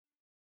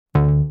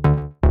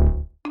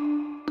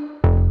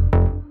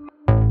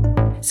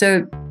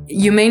So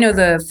you may know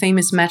the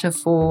famous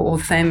metaphor or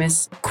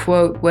famous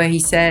quote where he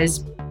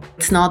says,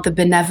 it's not the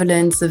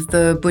benevolence of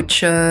the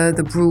butcher,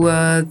 the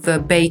brewer, the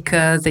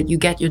baker that you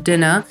get your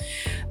dinner.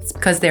 It's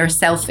because they're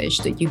selfish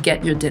that you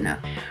get your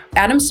dinner.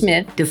 Adam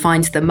Smith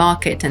defines the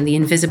market and the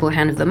invisible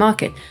hand of the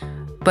market.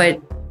 But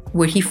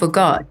what he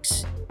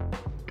forgot,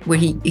 what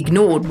he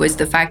ignored, was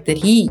the fact that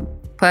he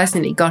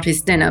personally got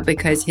his dinner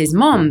because his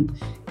mom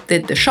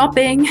did the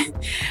shopping,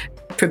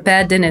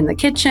 prepared dinner in the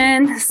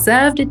kitchen,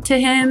 served it to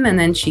him, and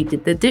then she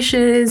did the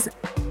dishes.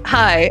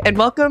 Hi, and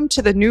welcome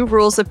to the New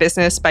Rules of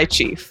Business by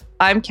Chief.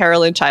 I'm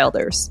Carolyn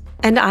Childers.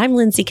 And I'm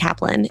Lindsay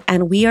Kaplan,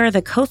 and we are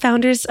the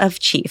co-founders of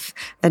Chief,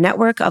 the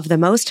network of the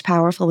most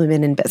powerful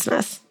women in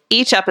business.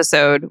 Each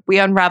episode, we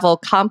unravel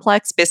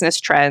complex business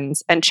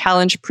trends and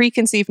challenge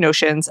preconceived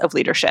notions of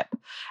leadership.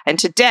 And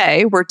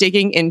today, we're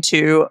digging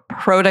into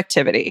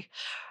productivity.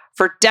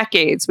 For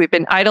decades, we've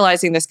been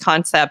idolizing this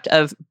concept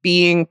of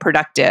being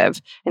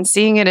productive and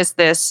seeing it as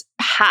this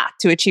path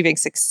to achieving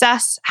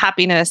success,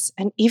 happiness,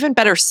 and even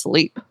better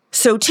sleep.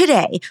 So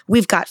today,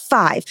 we've got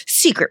 5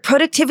 secret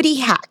productivity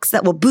hacks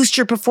that will boost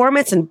your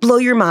performance and blow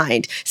your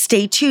mind.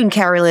 Stay tuned,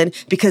 Carolyn,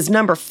 because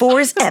number 4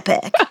 is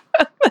epic.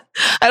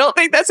 I don't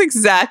think that's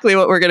exactly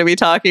what we're going to be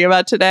talking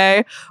about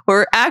today. What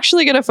we're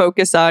actually going to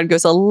focus on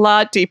goes a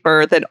lot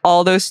deeper than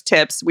all those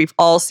tips we've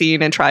all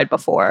seen and tried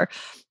before.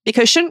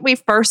 Because shouldn't we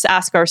first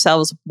ask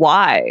ourselves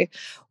why?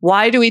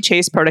 Why do we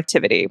chase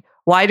productivity?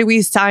 Why do we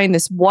assign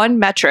this one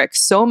metric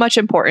so much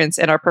importance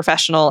in our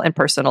professional and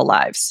personal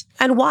lives?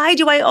 And why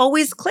do I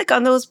always click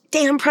on those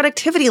damn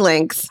productivity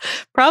links?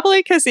 Probably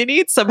because you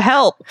need some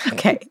help.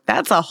 Okay,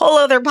 that's a whole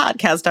other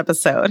podcast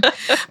episode.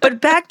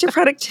 But back to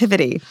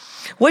productivity.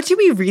 What do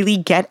we really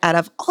get out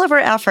of all of our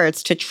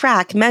efforts to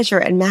track, measure,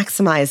 and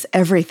maximize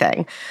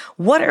everything?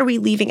 What are we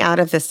leaving out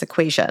of this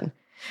equation?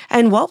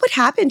 And what would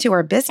happen to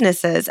our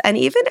businesses and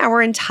even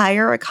our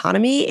entire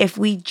economy if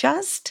we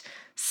just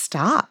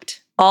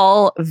stopped?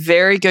 All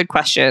very good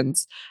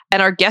questions.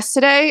 And our guest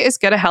today is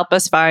going to help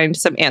us find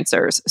some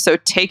answers. So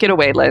take it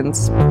away,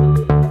 Linz.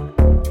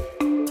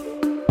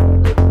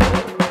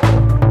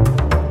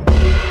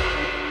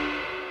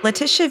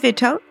 Letitia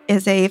Vitot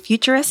is a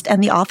futurist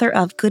and the author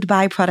of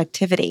Goodbye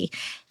Productivity.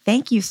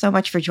 Thank you so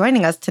much for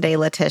joining us today,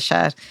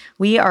 Letitia.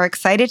 We are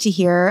excited to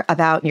hear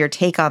about your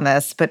take on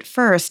this. But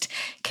first,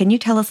 can you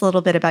tell us a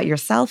little bit about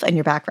yourself and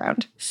your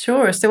background?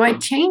 Sure. So I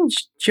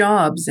changed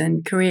jobs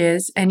and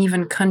careers and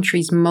even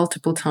countries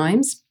multiple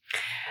times.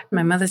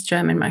 My mother's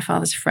German, my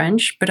father's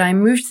French, but I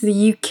moved to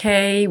the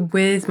UK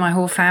with my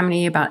whole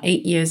family about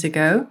 8 years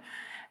ago.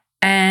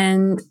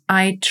 And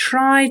I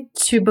tried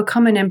to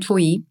become an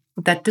employee.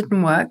 That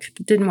didn't work.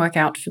 It didn't work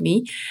out for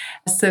me.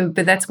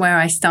 But that's where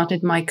I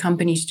started my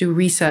company to do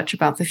research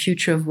about the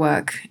future of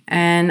work.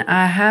 And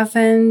I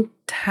haven't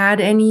had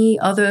any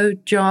other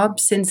job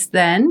since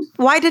then.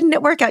 Why didn't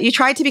it work out? You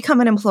tried to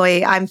become an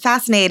employee. I'm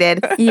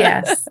fascinated.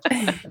 Yes.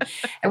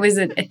 I was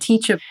a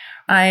teacher.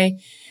 I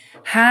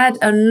had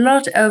a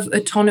lot of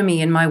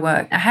autonomy in my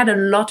work. I had a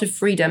lot of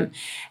freedom.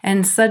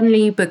 And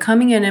suddenly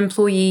becoming an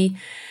employee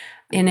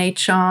in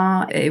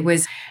HR, it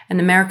was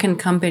an American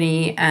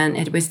company and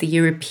it was the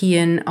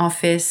European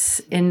office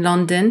in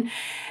London.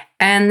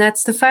 And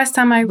that's the first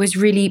time I was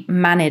really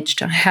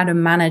managed. I had a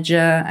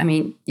manager,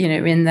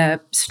 in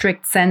the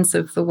strict sense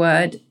of the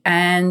word.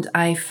 And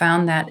I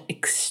found that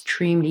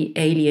extremely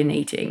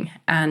alienating.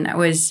 And that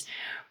was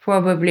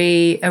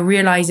probably a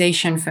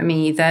realization for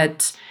me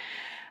that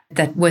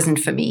wasn't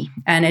for me.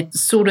 And it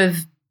sort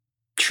of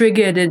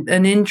triggered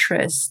an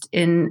interest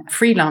in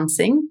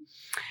freelancing.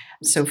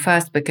 So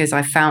first, because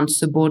I found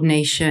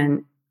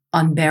subordination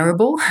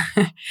unbearable.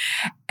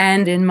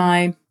 And in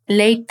my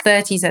late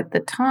 30s at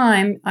the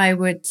time, I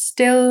would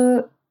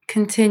still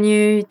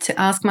continue to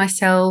ask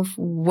myself,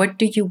 what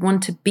do you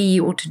want to be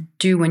or to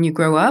do when you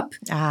grow up?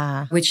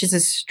 Which is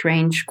a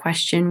strange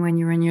question when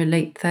you're in your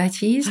late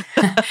 30s.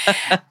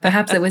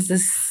 Perhaps it was the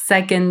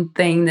second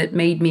thing that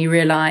made me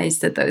realize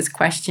that those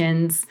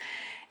questions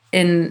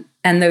and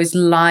those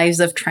lives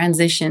of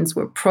transitions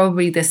were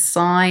probably the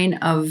sign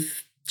of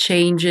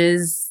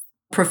changes,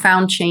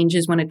 profound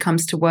changes when it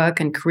comes to work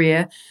and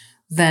career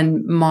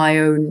than my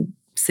own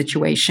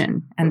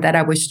situation, and that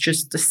I was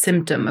just a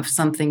symptom of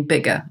something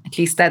bigger. At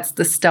least that's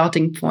the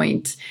starting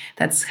point.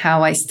 That's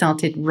how I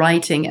started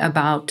writing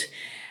about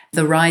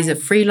the rise of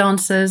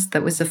freelancers.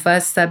 That was the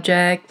first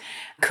subject,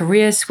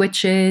 career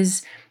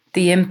switches,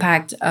 the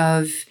impact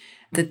of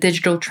the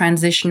digital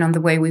transition on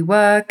the way we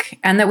work.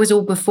 And that was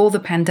all before the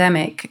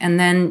pandemic. And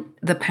then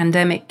the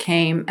pandemic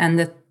came and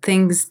the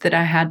things that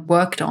I had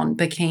worked on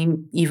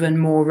became even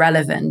more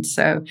relevant.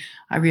 So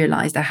I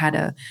realized I had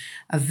a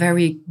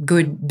very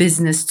good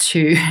business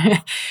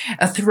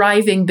a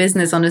thriving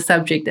business on a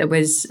subject that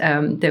was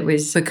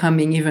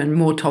becoming even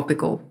more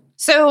topical.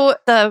 So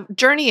the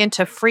journey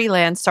into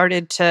freelance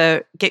started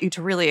to get you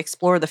to really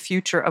explore the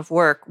future of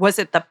work. Was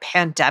it the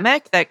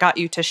pandemic that got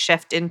you to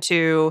shift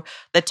into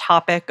the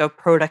topic of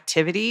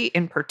productivity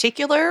in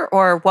particular,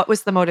 or what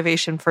was the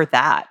motivation for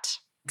that?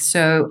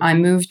 So I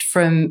moved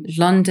from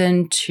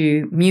London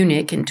to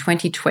Munich in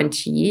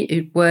 2020.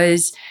 It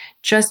was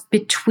just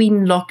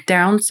between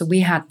lockdowns. So we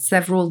had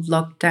several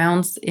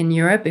lockdowns in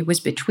Europe. It was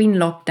between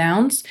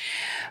lockdowns.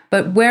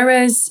 But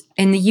whereas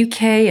in the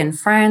UK and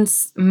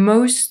France,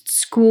 most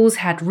schools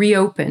had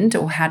reopened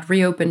or had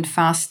reopened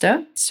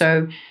faster.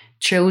 So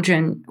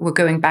children were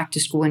going back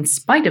to school in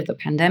spite of the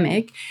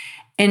pandemic.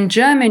 In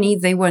Germany,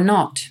 they were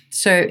not.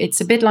 So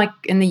it's a bit like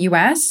in the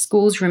US,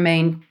 schools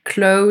remained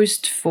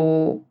closed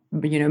for,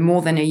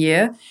 more than a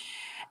year.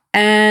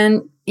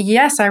 And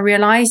yes, I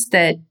realized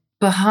that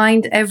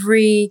behind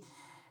every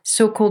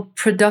so-called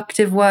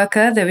productive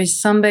worker, there is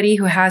somebody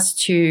who has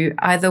to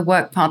either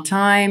work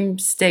part-time,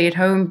 stay at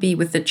home, be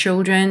with the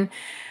children.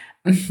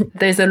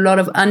 There's a lot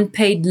of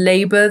unpaid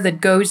labor that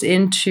goes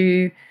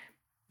into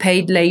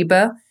paid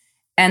labor.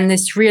 And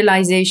this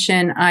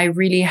realization I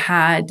really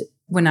had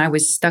when I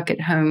was stuck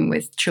at home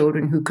with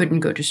children who couldn't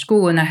go to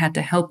school, and I had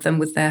to help them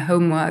with their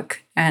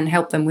homework and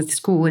help them with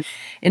school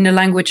in a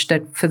language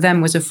that for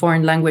them was a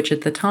foreign language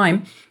at the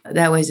time.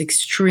 That was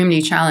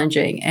extremely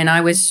challenging. And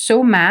I was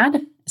so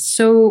mad,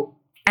 so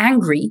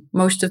angry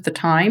most of the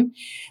time,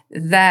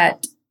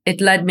 that it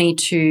led me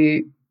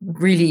to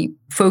really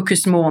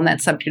focus more on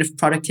that subject of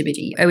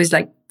productivity. I was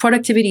like,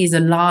 productivity is a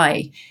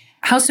lie.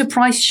 How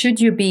surprised should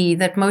you be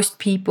that most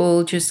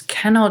people just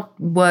cannot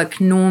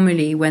work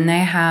normally when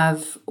they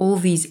have all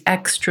these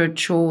extra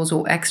chores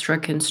or extra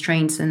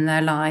constraints in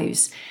their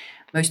lives?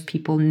 Most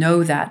people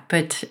know that,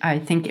 but I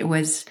think it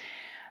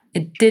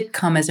did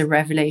come as a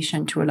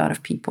revelation to a lot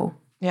of people.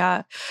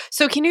 Yeah.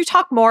 So can you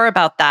talk more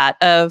about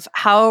that, of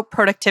how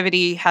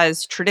productivity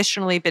has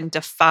traditionally been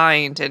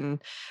defined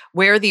and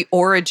where the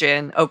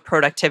origin of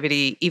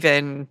productivity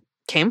even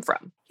came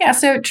from? Yeah,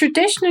 so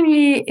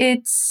traditionally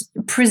it's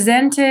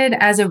presented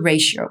as a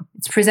ratio.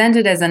 It's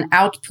presented as an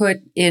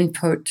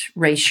output-input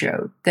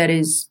ratio that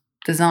is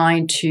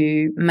designed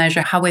to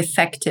measure how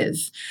effective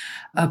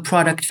a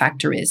product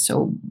factor is.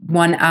 So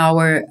 1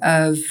 hour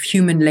of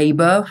human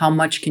labor, how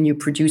much can you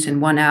produce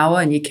in 1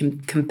 hour? And you can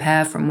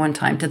compare from one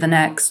time to the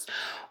next.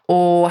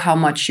 Or how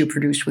much you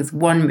produce with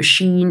one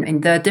machine.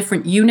 And there are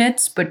different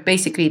units, but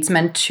basically it's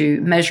meant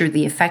to measure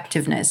the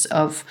effectiveness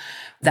of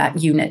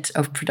that unit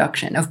of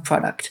production, of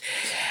product.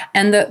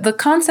 And the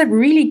concept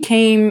really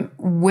came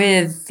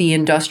with the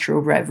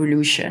Industrial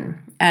Revolution.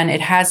 And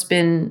it has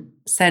been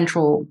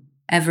central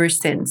ever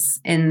since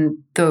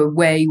in the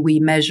way we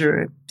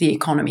measure the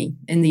economy,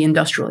 in the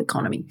industrial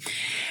economy.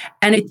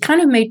 And it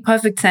kind of made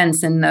perfect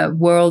sense in the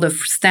world of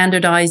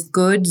standardized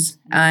goods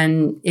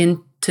and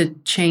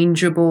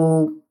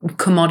interchangeable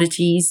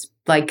commodities,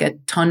 like a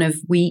ton of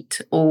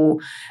wheat or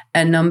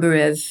a number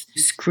of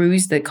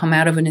screws that come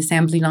out of an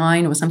assembly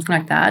line or something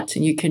like that.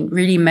 And you can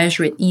really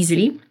measure it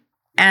easily.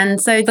 And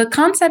so the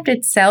concept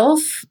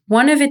itself,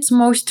 one of its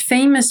most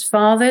famous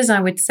fathers, I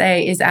would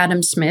say, is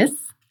Adam Smith.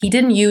 He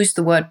didn't use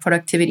the word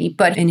productivity,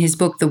 but in his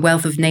book, The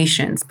Wealth of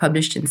Nations,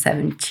 published in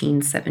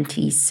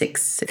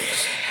 1776,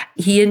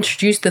 he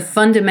introduced the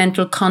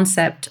fundamental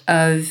concept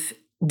of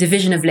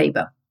division of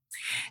labor.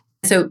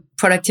 So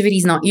productivity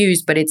is not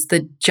used, but it's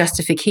the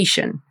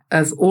justification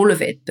of all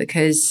of it,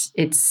 because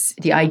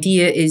the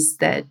idea is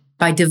that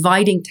by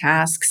dividing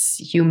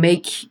tasks, you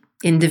make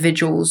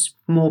individuals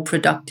more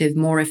productive,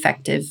 more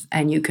effective,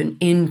 and you can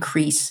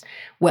increase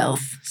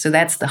wealth. So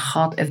that's the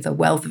heart of the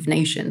wealth of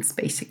nations,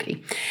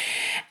 basically.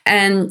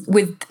 And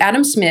with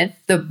Adam Smith,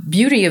 the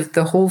beauty of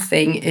the whole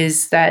thing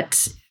is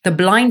that the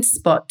blind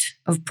spot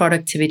of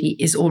productivity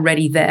is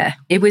already there.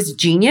 It was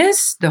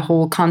genius, the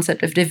whole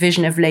concept of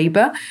division of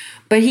labor,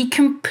 but he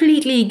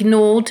completely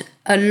ignored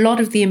a lot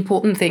of the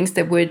important things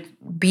that would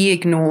be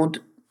ignored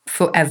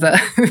forever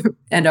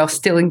and are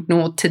still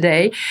ignored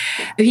today.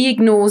 He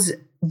ignores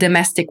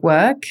domestic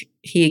work,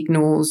 he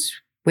ignores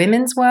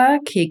women's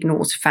work, he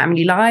ignores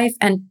family life,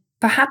 and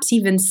perhaps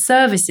even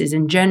services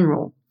in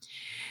general.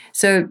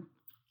 So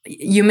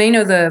you may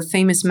know the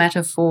famous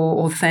metaphor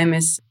or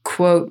famous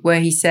quote where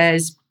he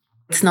says,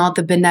 it's not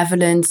the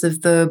benevolence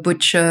of the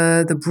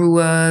butcher, the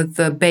brewer,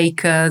 the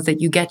baker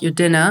that you get your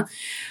dinner.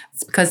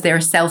 It's because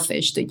they're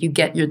selfish that you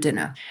get your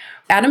dinner.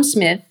 Adam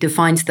Smith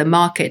defines the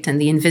market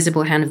and the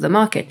invisible hand of the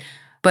market.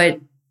 But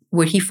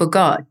what he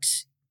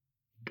forgot,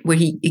 what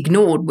he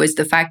ignored, was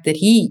the fact that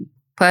he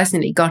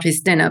personally got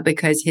his dinner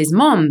because his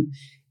mom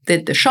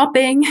did the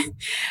shopping,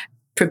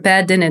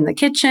 prepared dinner in the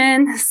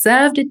kitchen,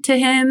 served it to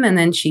him, and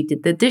then she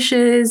did the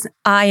dishes.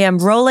 I am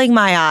rolling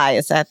my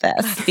eyes at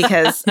this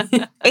because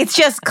it's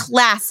just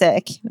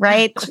classic,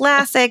 right?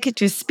 Classic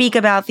to speak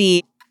about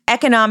the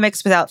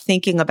economics without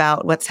thinking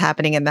about what's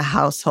happening in the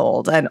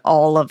household and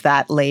all of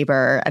that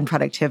labor and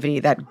productivity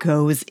that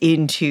goes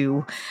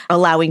into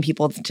allowing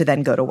people to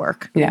then go to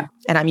work. Yeah.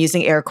 And I'm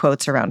using air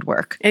quotes around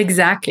work.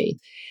 Exactly.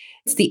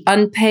 It's the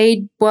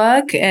unpaid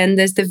work, and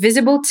there's the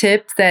visible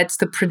tip that's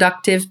the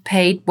productive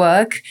paid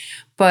work.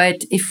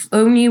 But if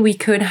only we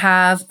could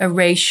have a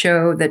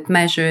ratio that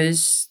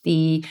measures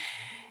the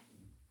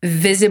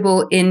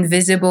visible,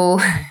 invisible.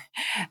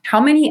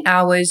 How many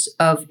hours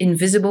of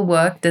invisible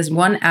work does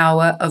 1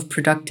 hour of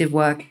productive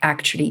work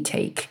actually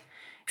take?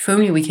 If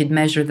only we could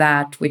measure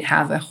that, we'd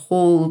have a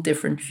whole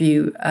different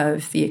view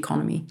of the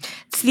economy.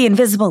 It's the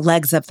invisible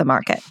legs of the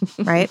market,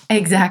 right?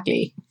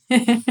 Exactly.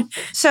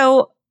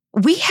 So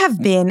we have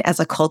been,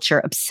 as a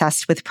culture,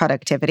 obsessed with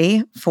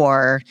productivity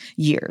for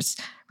years,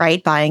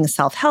 right? Buying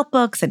self-help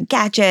books and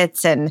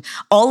gadgets, and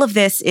all of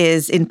this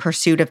is in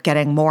pursuit of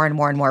getting more and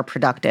more and more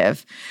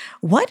productive.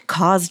 What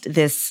caused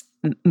this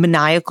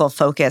maniacal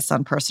focus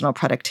on personal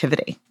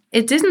productivity?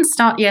 It didn't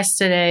start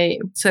yesterday.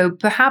 So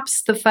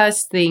perhaps the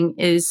first thing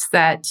is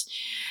that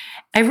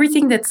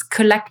everything that's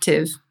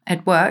collective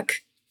at work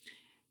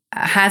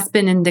has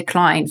been in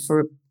decline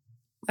for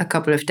a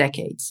couple of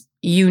decades.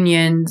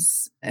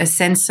 Unions, a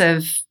sense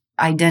of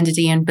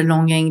identity and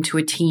belonging to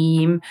a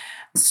team.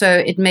 So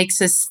it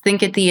makes us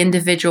think at the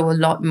individual a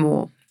lot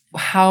more.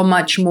 How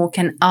much more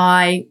can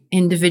I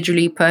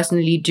individually,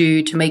 personally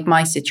do to make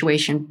my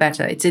situation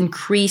better? It's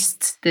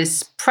increased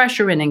this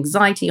pressure and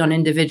anxiety on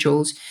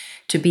individuals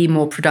to be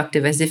more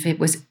productive, as if it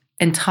was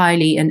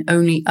entirely and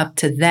only up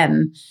to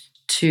them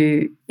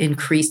to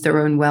increase their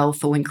own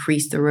wealth or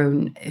increase their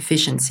own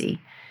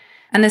efficiency.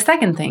 And the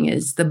second thing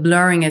is the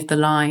blurring of the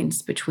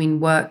lines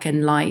between work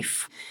and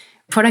life.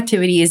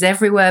 Productivity is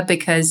everywhere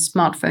because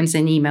smartphones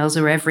and emails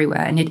are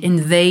everywhere, and it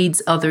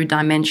invades other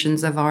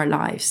dimensions of our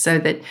lives, so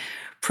that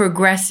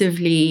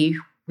progressively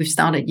we've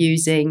started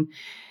using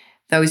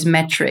those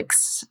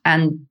metrics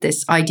and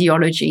this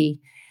ideology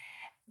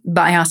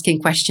by asking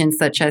questions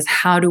such as,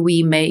 how do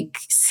we make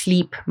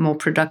sleep more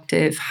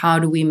productive? How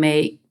do we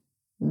make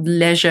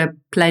leisure,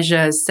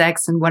 pleasure,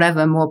 sex, and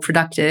whatever more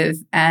productive?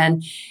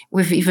 And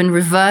we've even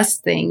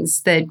reversed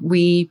things, that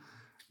we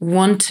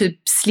want to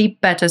sleep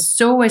better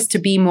so as to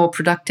be more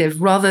productive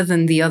rather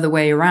than the other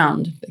way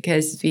around,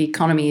 because the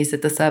economy is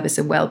at the service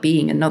of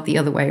well-being and not the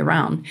other way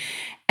around.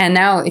 And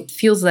now it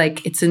feels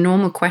like it's a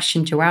normal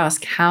question to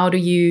ask, how do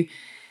you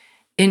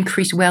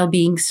increase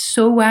well-being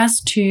so as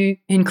to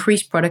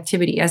increase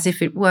productivity, as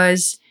if it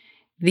was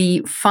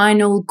the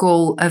final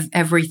goal of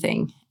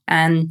everything?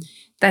 And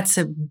that's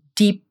a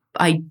deep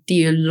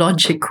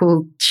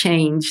ideological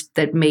change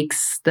that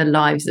makes the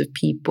lives of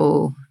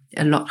people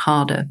a lot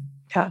harder.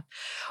 Yeah.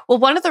 Well,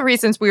 one of the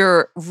reasons we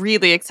were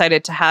really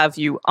excited to have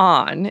you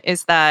on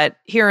is that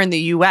here in the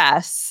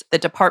US, the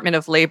Department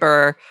of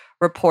Labor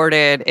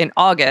reported in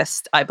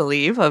August, I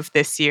believe, of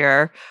this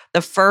year,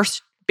 the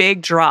first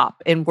big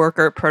drop in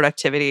worker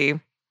productivity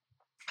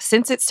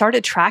since it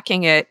started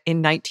tracking it in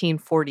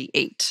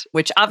 1948,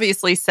 which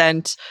obviously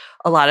sent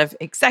a lot of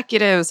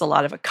executives, a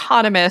lot of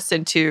economists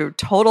into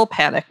total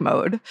panic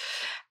mode.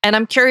 And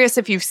I'm curious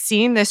if you've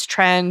seen this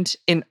trend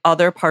in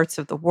other parts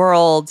of the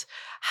world.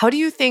 How do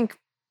you think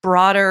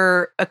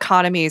broader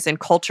economies and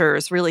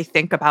cultures really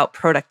think about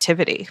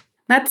productivity?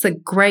 That's a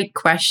great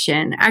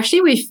question.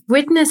 Actually, we've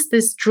witnessed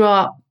this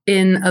drop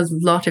in a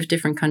lot of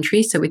different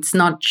countries. So it's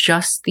not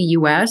just the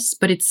US,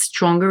 but it's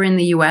stronger in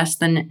the US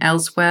than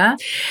elsewhere.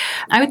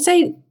 I would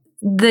say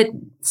that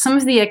some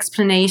of the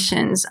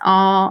explanations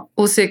are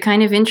also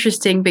kind of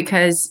interesting,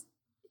 because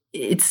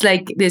it's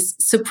like this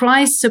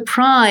surprise,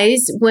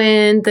 surprise,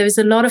 when there's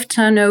a lot of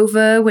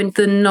turnover, when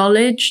the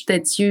knowledge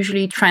that's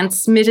usually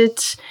transmitted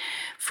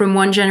from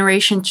one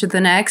generation to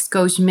the next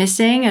goes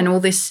missing, and all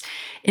this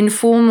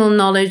informal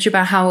knowledge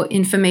about how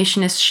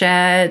information is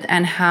shared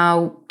and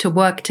how to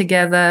work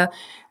together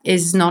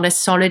is not as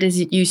solid as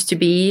it used to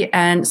be.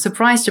 And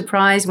surprise,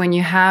 surprise, when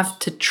you have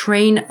to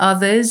train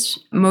others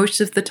most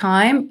of the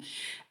time,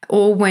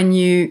 or when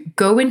you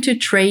go into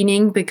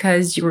training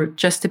because you're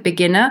just a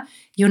beginner,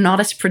 you're not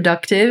as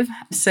productive.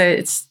 So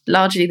it's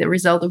largely the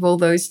result of all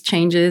those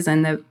changes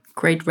and the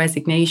Great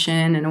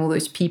Resignation and all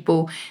those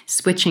people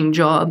switching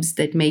jobs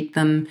that make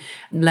them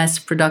less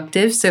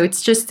productive. So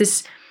it's just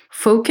this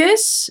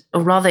focus,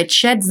 or rather it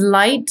sheds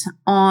light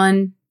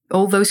on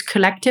all those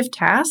collective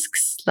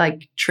tasks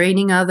like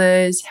training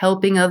others,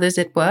 helping others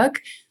at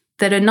work,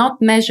 that are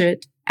not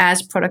measured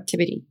as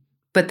productivity,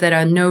 but that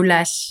are no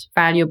less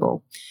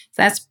valuable.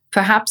 So that's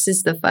perhaps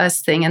is the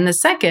first thing. And the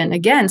second,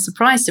 again,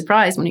 surprise,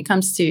 surprise, when it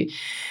comes to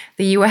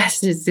the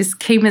US, this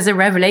came as a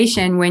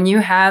revelation. When you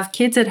have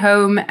kids at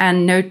home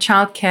and no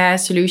childcare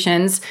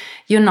solutions,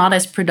 you're not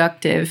as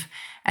productive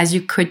as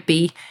you could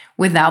be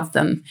without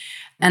them.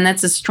 And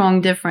that's a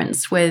strong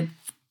difference with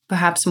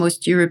perhaps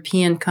most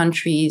European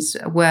countries,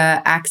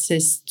 where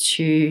access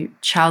to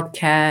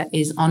childcare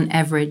is on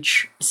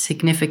average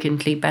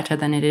significantly better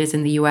than it is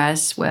in the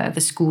US, where the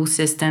school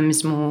system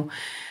is more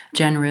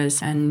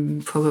generous,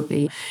 and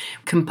probably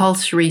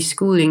compulsory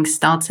schooling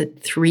starts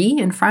at 3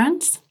 in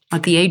France,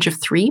 at the age of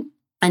 3.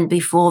 And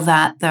before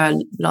that, there are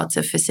lots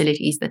of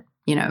facilities that,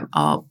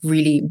 are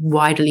really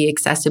widely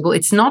accessible.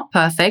 It's not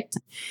perfect.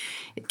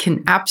 It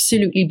can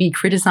absolutely be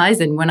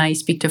criticized. And when I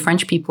speak to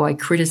French people, I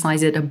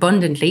criticize it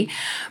abundantly.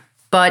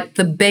 But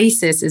the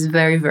basis is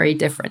very, very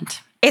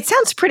different. It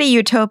sounds pretty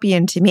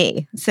utopian to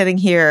me, sitting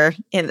here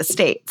in the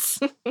States,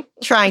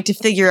 trying to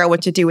figure out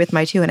what to do with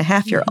my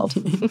 2.5-year-old.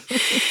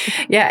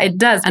 Yeah, it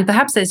does. And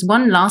perhaps there's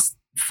one last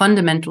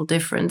fundamental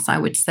difference, I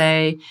would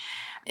say,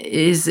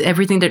 is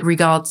everything that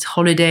regards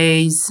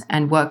holidays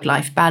and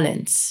work-life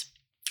balance.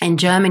 In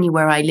Germany,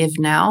 where I live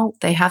now,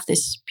 they have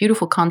this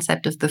beautiful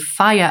concept of the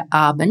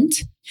Feierabend.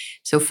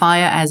 So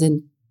fire as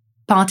in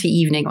party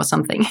evening or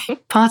something,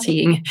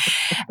 partying.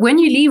 When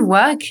you leave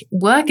work,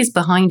 work is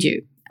behind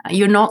you.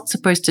 You're not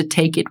supposed to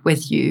take it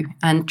with you.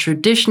 And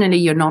traditionally,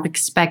 you're not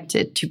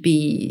expected to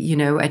be,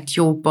 at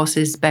your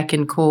boss's beck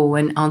and call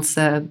and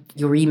answer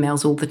your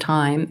emails all the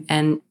time.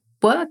 And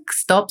work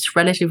stops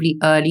relatively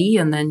early,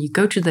 and then you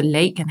go to the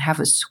lake and have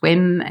a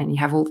swim, and you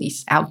have all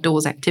these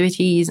outdoors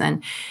activities,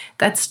 and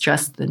that's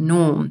just the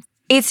norm.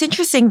 It's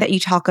interesting that you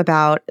talk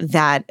about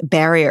that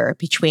barrier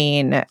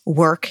between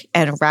work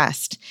and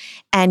rest.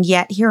 And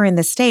yet here in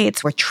the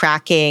States, we're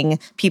tracking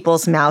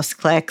people's mouse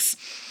clicks.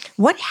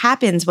 What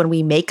happens when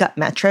we make up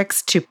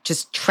metrics to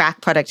just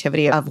track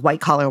productivity of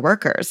white-collar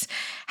workers?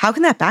 How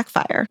can that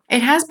backfire?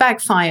 It has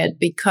backfired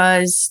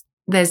because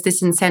there's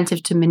this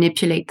incentive to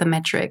manipulate the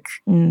metric,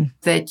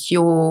 that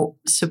you're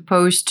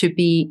supposed to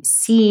be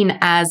seen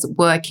as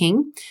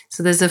working.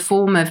 So there's a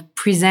form of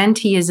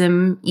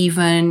presenteeism,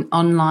 even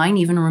online,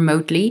 even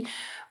remotely,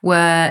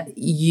 where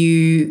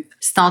you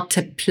start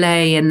to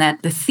play in the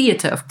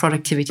theater of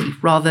productivity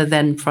rather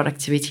than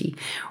productivity.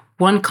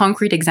 One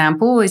concrete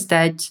example is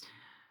that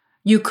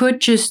you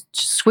could just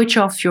switch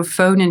off your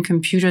phone and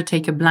computer,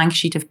 take a blank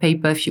sheet of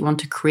paper if you want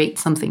to create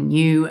something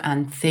new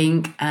and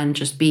think and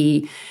just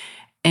be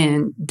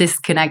in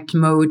disconnect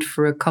mode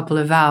for a couple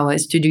of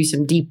hours to do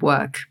some deep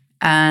work.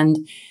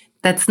 And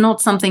that's not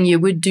something you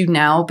would do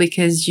now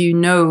because you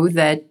know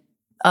that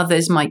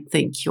others might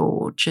think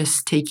you're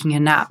just taking a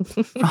nap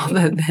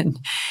rather than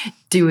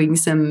doing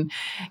some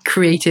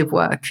creative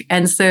work.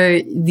 And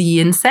so the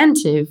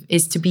incentive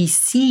is to be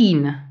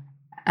seen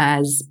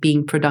as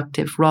being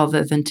productive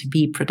rather than to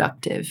be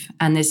productive.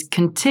 And this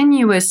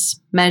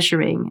continuous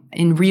measuring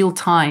in real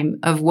time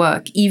of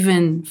work,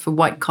 even for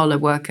white-collar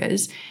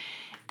workers,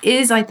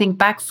 is, I think,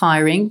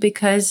 backfiring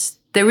because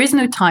there is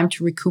no time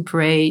to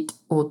recuperate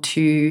or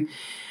to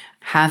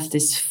have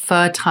this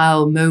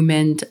fertile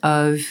moment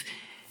of,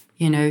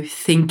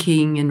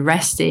 thinking and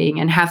resting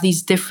and have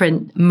these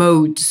different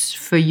modes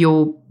for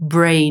your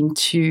brain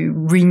to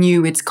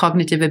renew its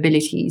cognitive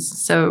abilities.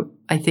 So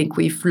I think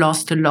we've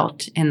lost a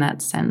lot in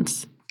that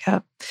sense.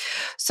 Yeah.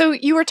 So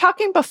you were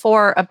talking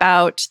before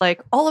about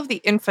all of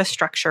the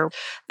infrastructure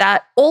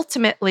that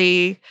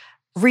ultimately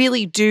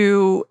really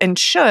do and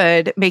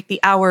should make the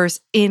hours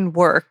in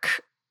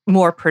work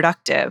more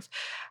productive.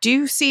 Do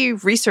you see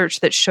research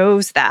that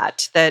shows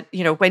that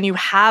when you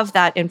have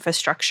that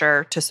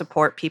infrastructure to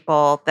support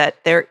people,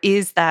 that there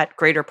is that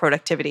greater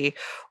productivity?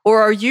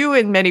 Or are you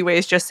in many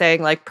ways just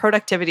saying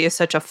productivity is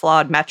such a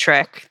flawed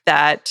metric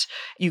that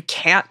you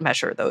can't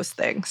measure those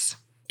things?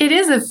 It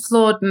is a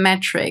flawed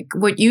metric.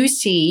 What you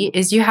see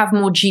is you have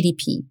more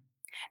GDP.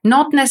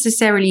 Not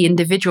necessarily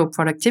individual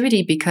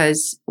productivity,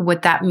 because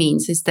what that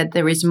means is that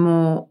there is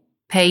more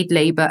paid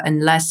labor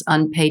and less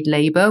unpaid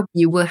labor.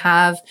 You will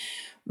have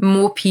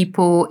more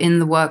people in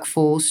the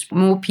workforce,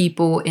 more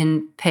people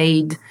in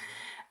paid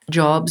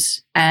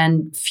jobs,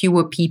 and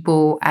fewer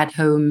people at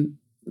home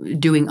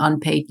doing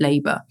unpaid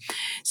labor.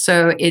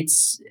 So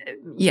it's,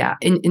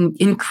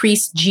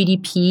 increased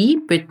GDP,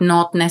 but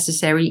not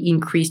necessarily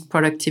increased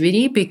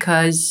productivity,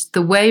 because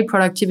the way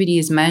productivity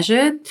is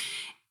measured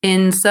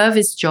in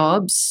service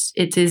jobs,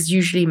 it is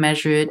usually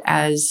measured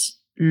as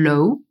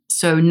low.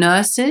 So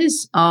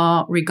nurses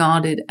are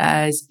regarded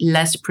as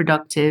less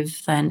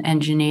productive than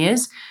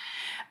engineers.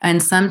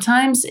 And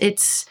sometimes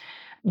it's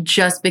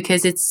just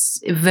because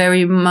it's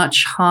very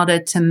much harder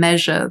to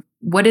measure.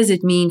 What does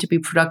it mean to be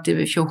productive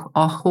if you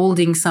are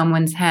holding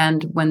someone's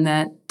hand when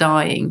they're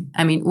dying?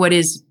 I mean, what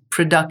is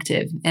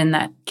productive in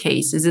that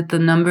case? Is it the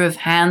number of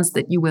hands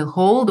that you will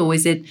hold, or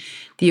is it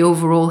the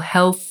overall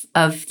health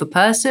of the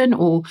person,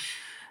 or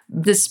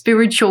the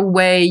spiritual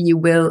way you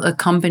will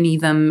accompany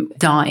them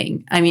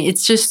dying? I mean,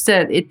 it's just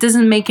that it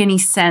doesn't make any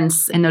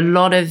sense in a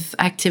lot of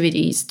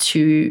activities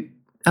to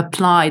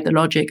apply the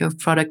logic of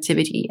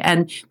productivity.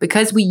 And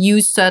because we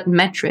use certain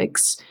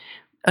metrics,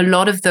 a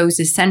lot of those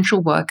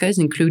essential workers,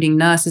 including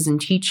nurses and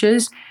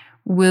teachers,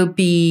 will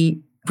be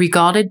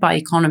regarded by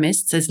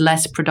economists as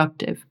less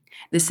productive.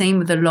 The same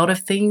with a lot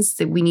of things,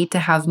 that we need to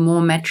have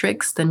more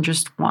metrics than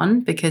just one,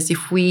 because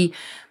if we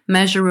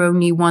measure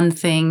only one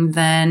thing,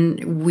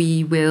 then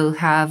we will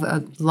have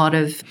a lot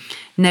of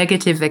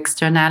negative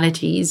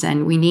externalities,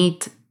 and we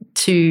need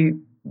to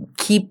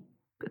keep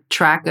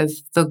track of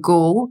the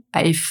goal.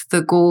 If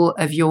the goal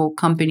of your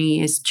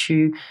company is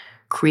to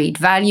create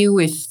value,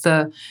 if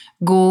the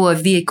goal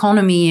of the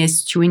economy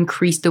is to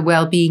increase the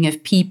well-being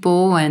of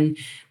people and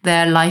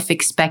their life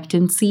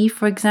expectancy,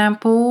 for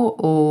example,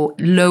 or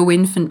low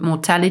infant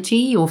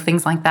mortality or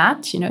things like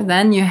that,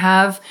 then you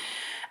have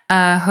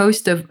a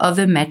host of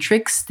other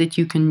metrics that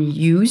you can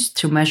use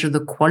to measure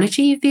the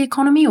quality of the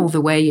economy or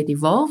the way it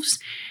evolves.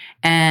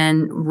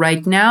 And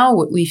right now,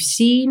 what we've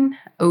seen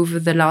over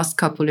the last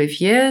couple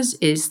of years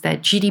is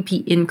that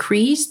GDP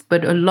increased,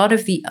 but a lot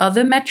of the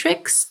other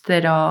metrics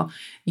that are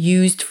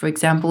used, for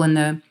example, in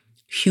the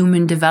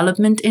Human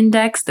Development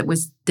Index that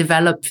was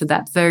developed for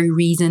that very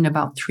reason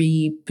about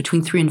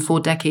between 3 and 4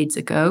 decades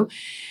ago,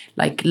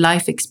 like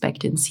life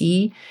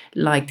expectancy,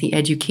 like the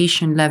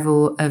education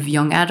level of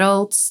young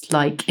adults,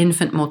 like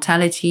infant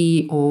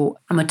mortality or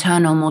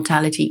maternal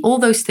mortality. All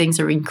those things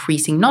are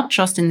increasing, not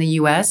just in the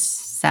US,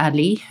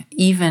 sadly,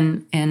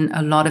 even in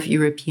a lot of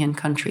European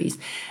countries.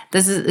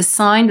 This is a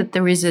sign that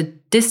there is a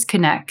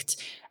disconnect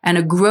and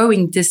a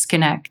growing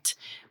disconnect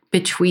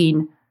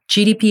between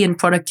GDP and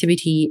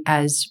productivity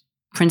as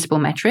principal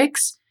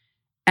metrics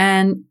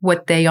and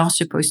what they are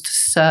supposed to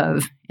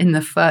serve in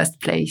the first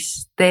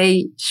place.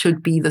 They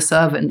should be the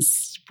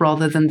servants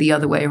rather than the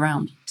other way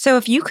around. So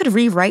if you could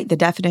rewrite the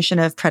definition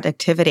of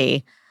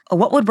productivity,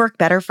 what would work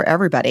better for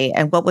everybody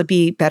and what would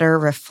be better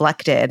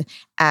reflected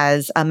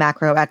as a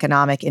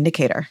macroeconomic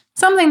indicator?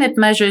 Something that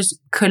measures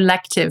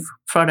collective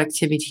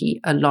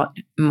productivity a lot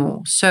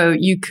more. So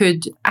you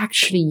could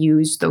actually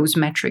use those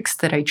metrics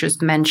that I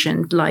just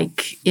mentioned,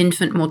 like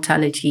infant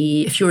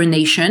mortality, if you're a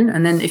nation,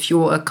 and then if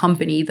you're a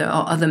company, there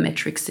are other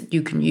metrics that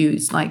you can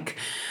use, like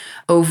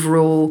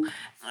overall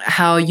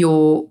how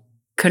your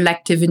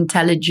collective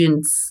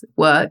intelligence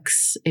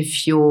works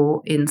if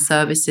you're in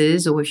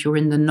services or if you're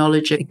in the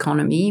knowledge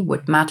economy.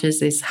 What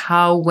matters is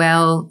how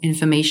well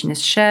information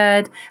is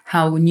shared,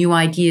 how new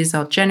ideas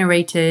are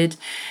generated.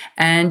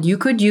 And you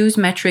could use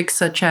metrics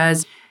such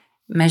as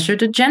measure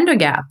the gender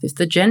gap. If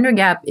the gender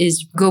gap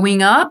is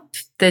going up,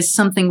 there's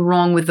something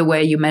wrong with the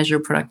way you measure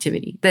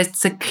productivity.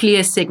 That's a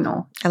clear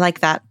signal. I like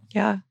that.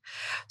 Yeah.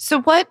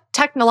 So what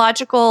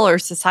technological or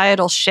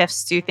societal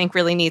shifts do you think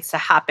really needs to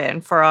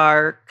happen for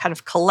our kind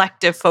of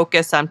collective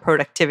focus on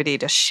productivity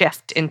to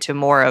shift into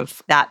more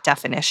of that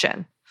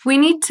definition? We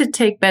need to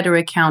take better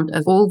account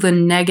of all the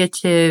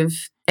negative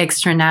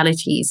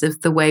externalities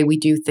of the way we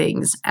do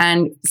things.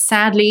 And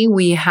sadly,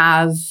 we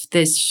have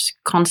this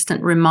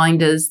constant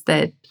reminders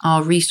that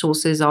our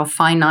resources are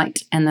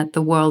finite and that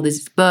the world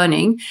is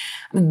burning.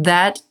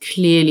 That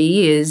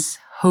clearly is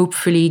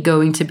hopefully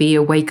going to be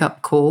a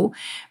wake-up call,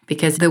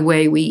 because the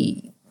way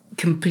we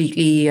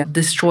completely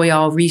destroy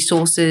our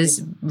resources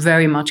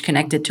very much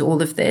connected to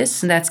all of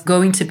this. And that's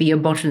going to be a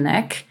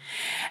bottleneck.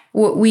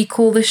 What we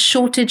call the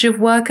shortage of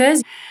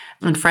workers.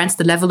 In France,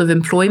 the level of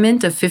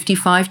employment of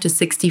 55 to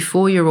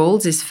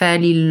 64-year-olds is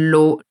fairly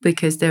low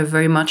because they're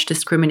very much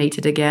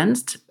discriminated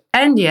against.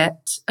 And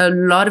yet, a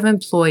lot of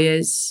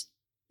employers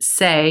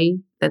say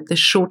that the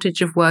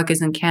shortage of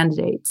workers and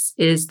candidates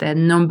is their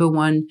number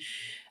one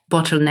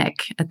bottleneck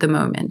at the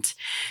moment.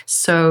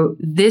 So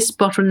this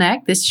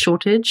bottleneck, this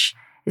shortage,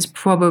 is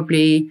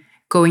probably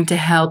going to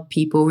help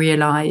people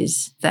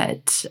realize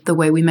that the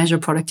way we measure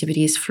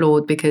productivity is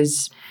flawed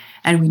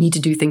and we need to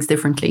do things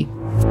differently.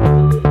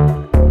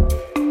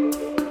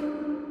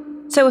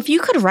 So if you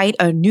could write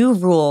a new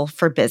rule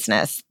for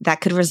business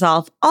that could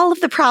resolve all of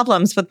the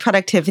problems with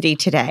productivity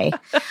today,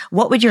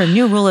 what would your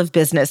new rule of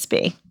business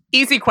be?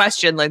 Easy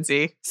question,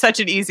 Lindsay. Such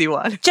an easy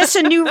one. Just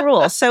a new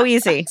rule. So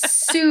easy.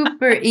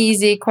 Super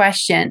easy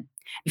question.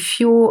 If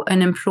you're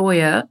an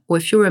employer or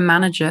if you're a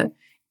manager,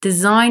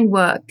 design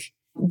work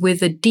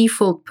with a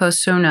default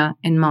persona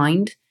in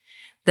mind.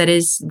 That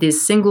is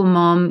this single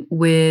mom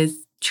with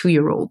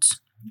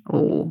 2-year-olds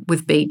or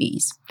with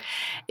babies.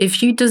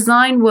 If you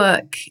design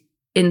work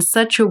in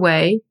such a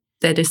way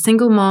that a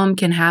single mom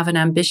can have an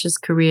ambitious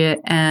career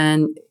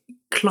and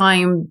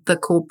climb the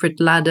corporate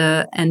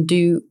ladder and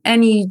do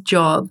any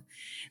job,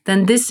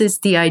 then this is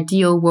the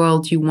ideal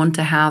world you want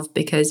to have,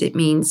 because it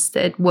means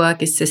that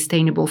work is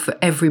sustainable for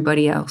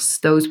everybody else.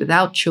 Those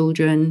without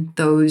children,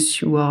 those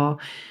who are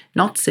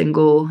not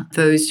single,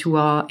 those who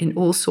are in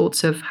all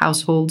sorts of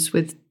households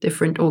with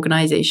different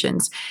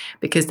organizations,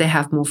 because they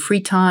have more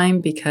free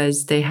time,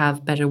 because they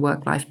have better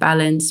work-life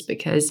balance,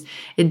 because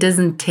it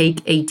doesn't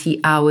take 80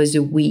 hours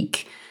a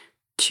week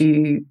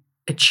to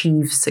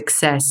achieve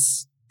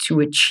success, to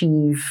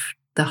achieve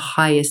the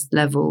highest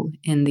level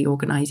in the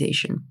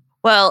organization.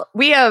 Well,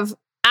 we have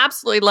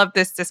absolutely loved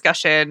this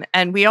discussion,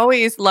 and we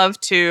always love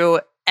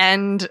to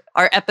end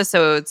our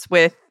episodes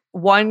with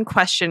one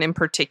question in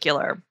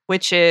particular,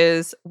 which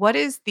is, what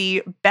is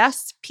the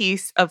best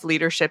piece of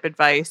leadership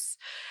advice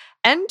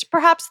and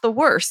perhaps the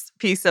worst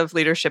piece of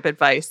leadership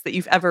advice that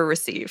you've ever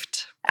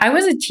received? I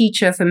was a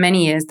teacher for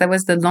many years. That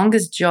was the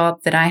longest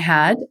job that I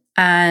had.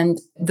 And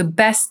the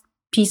best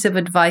piece of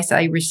advice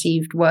I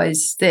received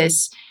was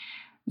this: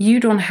 you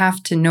don't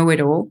have to know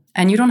it all,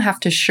 and you don't have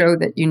to show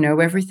that you know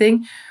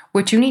everything.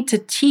 What you need to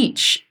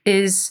teach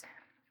is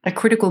a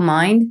critical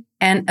mind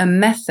and a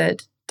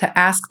method to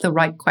ask the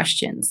right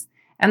questions.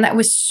 And that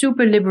was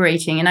super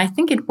liberating. And I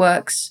think it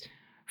works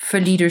for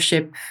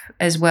leadership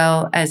as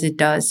well as it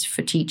does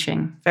for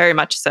teaching. Very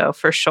much so,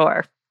 for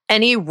sure.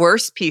 Any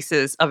worst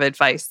pieces of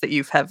advice that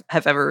you have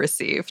ever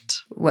received?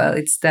 Well,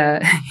 it's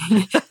the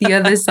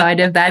other side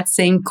of that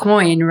same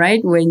coin, right?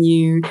 When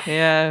you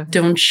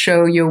don't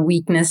show your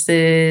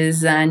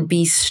weaknesses and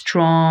be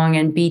strong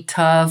and be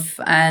tough.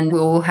 And we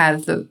all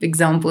have the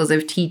examples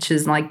of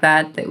teachers like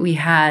that we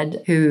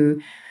had who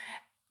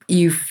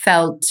you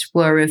felt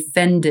were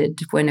offended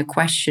when a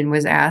question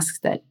was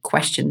asked that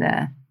questioned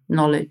their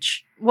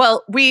knowledge.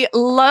 Well, we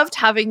loved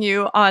having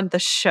you on the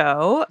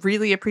show.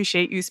 Really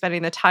appreciate you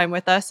spending the time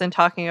with us and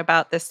talking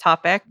about this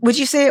topic. Would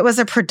you say it was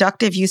a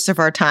productive use of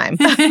our time?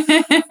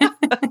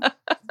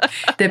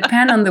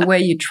 Depend on the way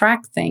you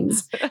track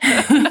things.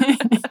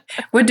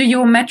 What do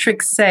your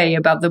metrics say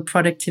about the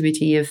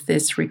productivity of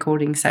this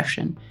recording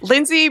session?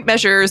 Lindsay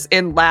measures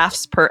in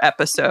laughs per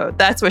episode.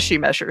 That's what she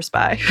measures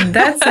by.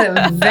 That's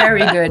a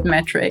very good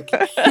metric.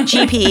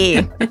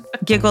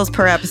 GPE, giggles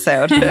per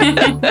episode.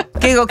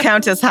 Giggle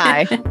count is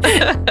high.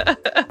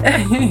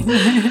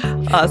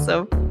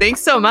 Awesome.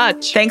 Thanks so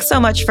much. Thanks so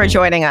much for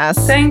joining us.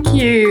 Thank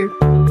you.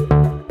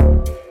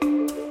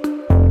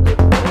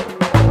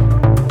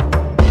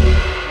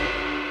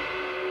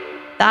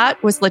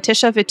 That was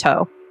Letitia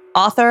Vito,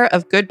 author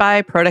of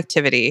Goodbye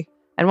Productivity.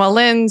 And while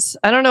Linz,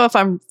 I don't know if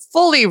I'm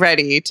fully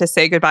ready to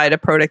say goodbye to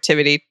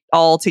productivity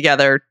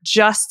altogether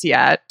just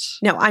yet.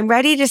 No, I'm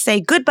ready to say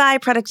goodbye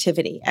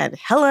productivity and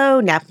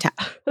hello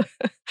NapTap.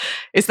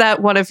 Is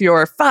that one of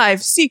your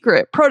 5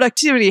 secret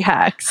productivity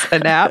hacks, a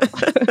nap?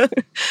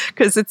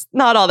 Because it's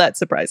not all that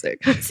surprising.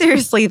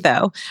 Seriously,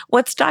 though,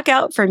 what stuck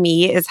out for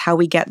me is how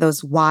we get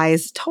those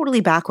whys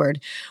totally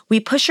backward. We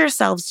push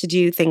ourselves to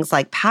do things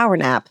like power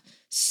nap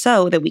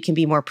so that we can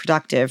be more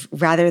productive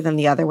rather than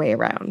the other way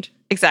around.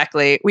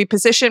 Exactly. We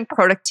position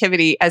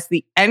productivity as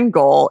the end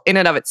goal in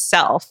and of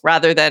itself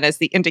rather than as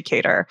the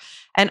indicator.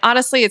 And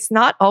honestly, it's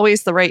not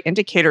always the right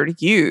indicator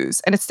to use.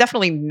 And it's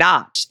definitely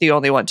not the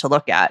only one to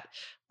look at.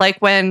 Like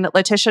when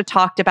Letitia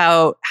talked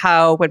about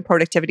how when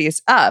productivity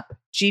is up,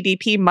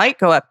 GDP might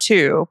go up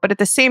too, but at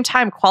the same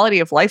time, quality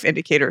of life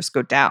indicators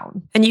go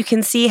down. And you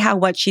can see how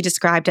what she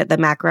described at the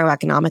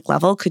macroeconomic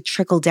level could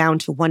trickle down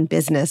to one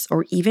business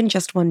or even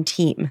just one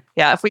team.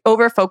 Yeah, if we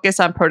over-focus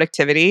on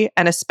productivity,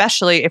 and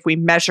especially if we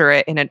measure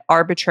it in an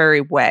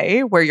arbitrary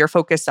way where you're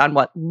focused on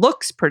what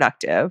looks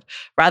productive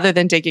rather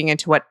than digging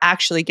into what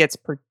actually gets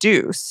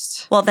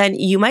produced. Well, then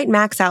you might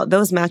max out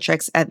those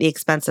metrics at the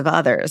expense of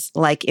others,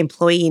 like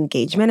employee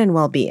engagement and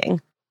well-being.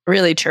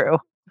 Really true.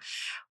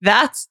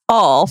 That's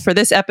all for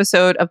this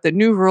episode of the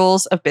New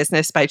Rules of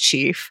Business by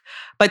Chief.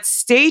 But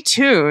stay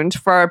tuned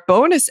for our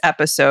bonus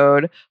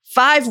episode,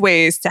 5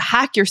 Ways to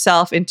Hack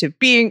Yourself into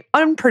Being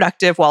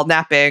Unproductive While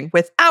Napping,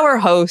 with our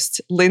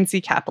host,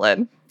 Lindsay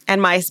Kaplan.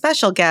 And my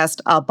special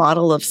guest, a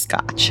bottle of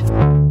scotch.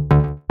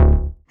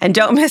 And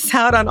don't miss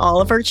out on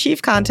all of our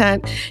Chief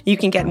content. You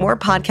can get more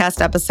podcast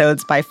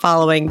episodes by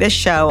following this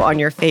show on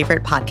your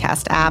favorite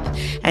podcast app.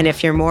 And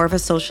if you're more of a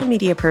social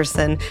media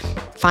person,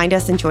 find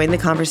us and join the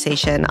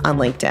conversation on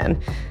LinkedIn.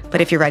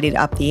 But if you're ready to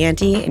up the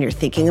ante and you're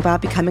thinking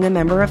about becoming a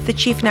member of the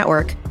Chief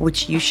Network,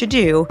 which you should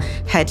do,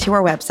 head to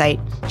our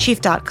website,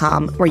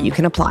 chief.com, where you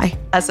can apply.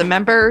 As a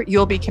member,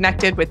 you'll be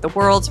connected with the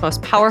world's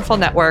most powerful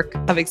network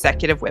of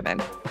executive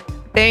women.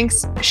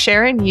 Thanks,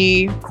 Sharon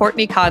Yee,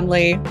 Courtney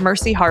Conley,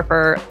 Mercy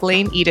Harper,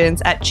 Blaine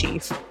Edens at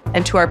Chief,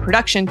 and to our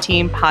production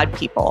team, Pod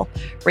People,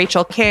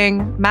 Rachel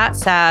King, Matt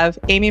Sav,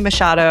 Amy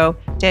Machado,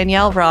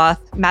 Danielle Roth,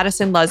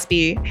 Madison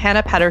Lusby,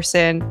 Hannah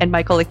Pedersen, and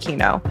Michael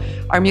Aquino.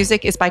 Our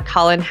music is by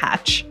Colin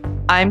Hatch.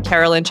 I'm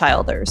Carolyn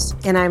Childers.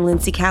 And I'm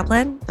Lindsay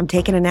Kaplan. I'm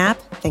taking a nap.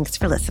 Thanks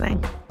for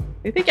listening.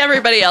 I think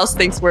everybody else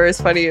thinks we're as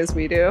funny as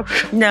we do.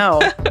 No.